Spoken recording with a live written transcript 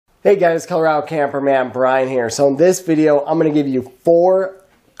Hey guys, Colorado Camperman Brian here. So in this video, I'm going to give you 4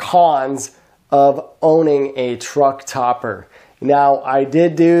 cons of owning a truck topper. Now, I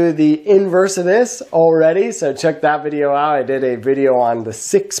did do the inverse of this already, so check that video out. I did a video on the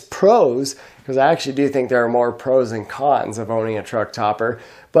 6 pros, because I actually do think there are more pros and cons of owning a truck topper.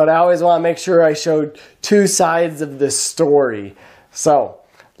 But I always want to make sure I showed 2 sides of the story. So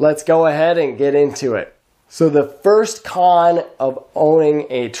let's go ahead and get into it. So the first con of owning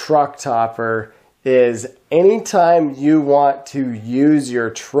a truck topper is anytime you want to use your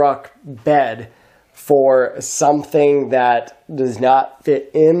truck bed for something that does not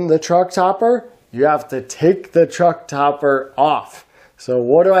fit in the truck topper, you have to take the truck topper off. So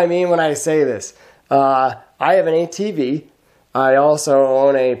what do I mean when I say this? I have an ATV. I also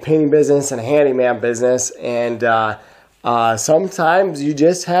own a painting business and a handyman business, and sometimes you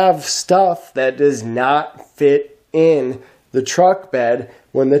just have stuff that does not fit in the truck bed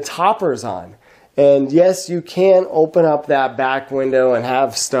when the topper's on. And yes, you can open up that back window and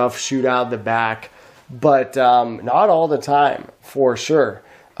have stuff shoot out the back, but not all the time, for sure.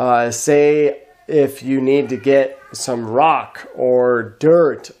 Say if you need to get some rock or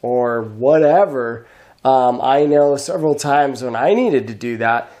dirt or whatever, I know several times when I needed to do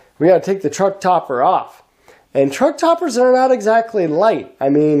that, we got to take the truck topper off. And truck toppers are not exactly light. I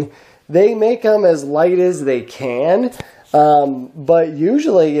mean, they make them as light as they can, but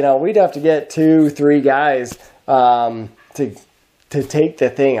usually, you know, we'd have to get 2-3 guys to take the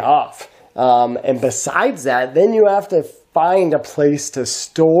thing off. And besides that, then you have to find a place to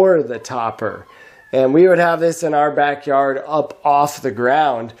store the topper. And we would have this in our backyard up off the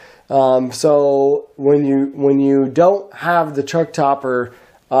ground. So when you don't have the truck topper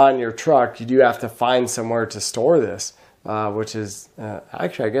on your truck, you do have to find somewhere to store this, which is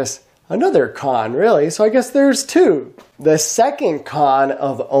actually, I guess, another con, really. So I guess there's 2. The second con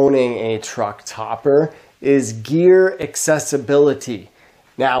of owning a truck topper is gear accessibility.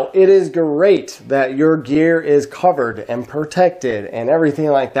 Now, it is great that your gear is covered and protected and everything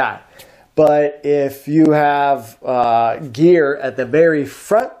like that. But if you have gear at the very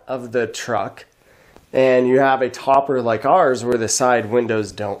front of the truck, and you have a topper like ours where the side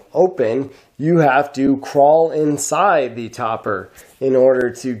windows don't open, you have to crawl inside the topper in order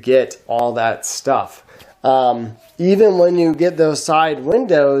to get all that stuff. Even when you get those side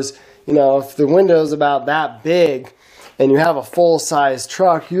windows, you know, if the window's about that big and you have a full-size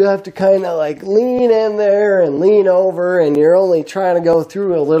truck, you have to kind of like lean in there and lean over, and you're only trying to go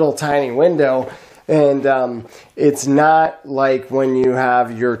through a little tiny window. And it's not like when you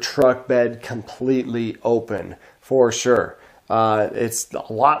have your truck bed completely open, for sure. It's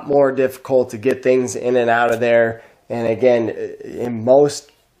a lot more difficult to get things in and out of there. And again, in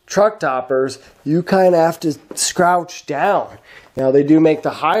most truck toppers, you kind of have to crouch down. Now, they do make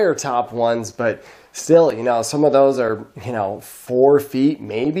the higher top ones, but still, you know, some of those are, you know, 4 feet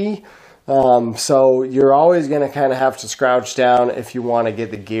maybe. So you're always going to kind of have to crouch down if you want to get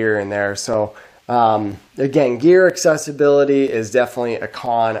the gear in there. So again, gear accessibility is definitely a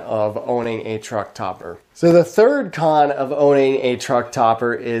con of owning a truck topper. So the third con of owning a truck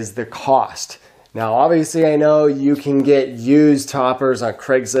topper is the cost. Now, obviously, I know you can get used toppers on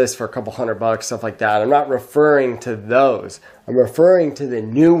Craigslist for a couple $100, stuff like that. I'm not referring to those. I'm referring to the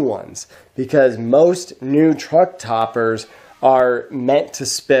new ones, because most new truck toppers are meant to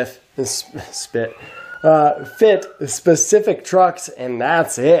fit specific trucks, and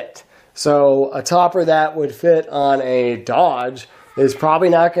that's it. So a topper that would fit on a Dodge is probably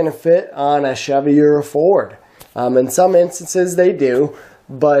not going to fit on a Chevy or a Ford. In some instances they do,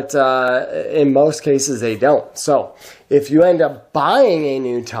 but in most cases they don't. So if you end up buying a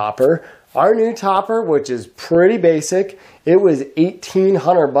new topper, our new topper, which is pretty basic, it was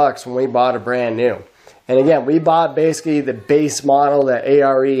 $1,800 when we bought a brand new. And again, we bought basically the base model that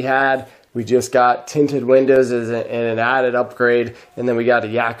ARE had. We just got tinted windows as an added upgrade, and then we got a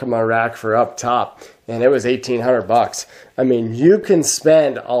Yakima rack for up top, and it was $1,800. I mean, you can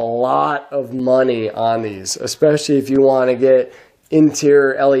spend a lot of money on these, especially if you want to get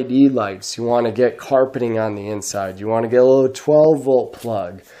interior LED lights, you want to get carpeting on the inside, you want to get a little 12-volt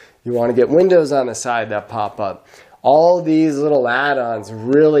plug, you want to get windows on the side that pop up. All these little add-ons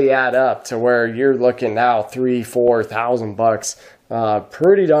really add up to where you're looking now $3,000-4,000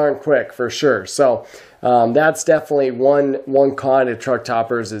 pretty darn quick, for sure. So that's definitely one con to truck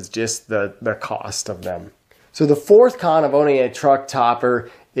toppers, is just the cost of them. So the fourth con of owning a truck topper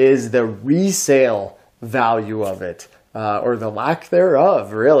is the resale value of it, or the lack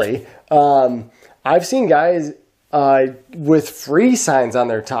thereof, really. I've seen guys with free signs on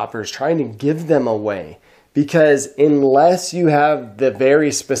their toppers trying to give them away, because unless you have the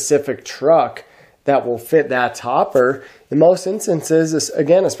very specific truck that will fit that topper, in most instances,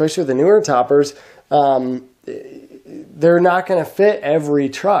 again, especially with the newer toppers, they're not going to fit every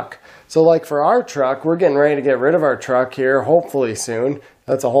truck. So like for our truck, we're getting ready to get rid of our truck here, hopefully soon.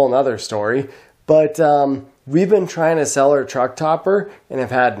 That's a whole nother story. But we've been trying to sell our truck topper and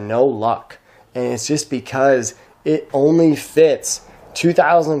have had no luck. And it's just because it only fits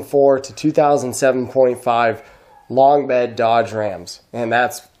 2004 to 2007.5 long bed Dodge Rams. And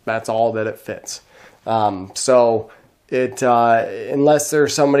that's all that it fits. So unless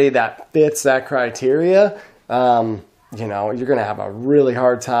there's somebody that fits that criteria, you know, you're going to have a really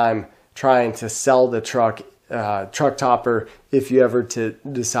hard time trying to sell the truck topper if you ever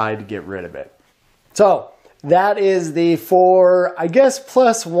decide to get rid of it. So that is the 4, I guess,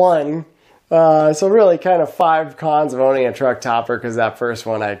 plus 1. So really kind of 5 cons of owning a truck topper, because that first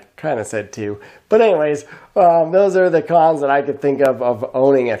one I kind of said 2. But anyways, those are the cons that I could think of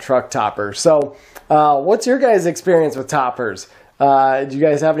owning a truck topper. So what's your guys' experience with toppers? Do you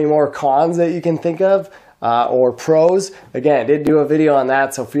guys have any more cons that you can think of? Or pros? Again, I did do a video on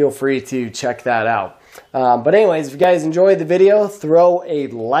that, so feel free to check that out. But anyways, if you guys enjoyed the video, throw a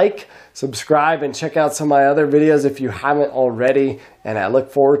like, subscribe, and check out some of my other videos if you haven't already. And I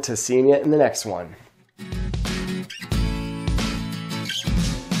look forward to seeing you in the next one.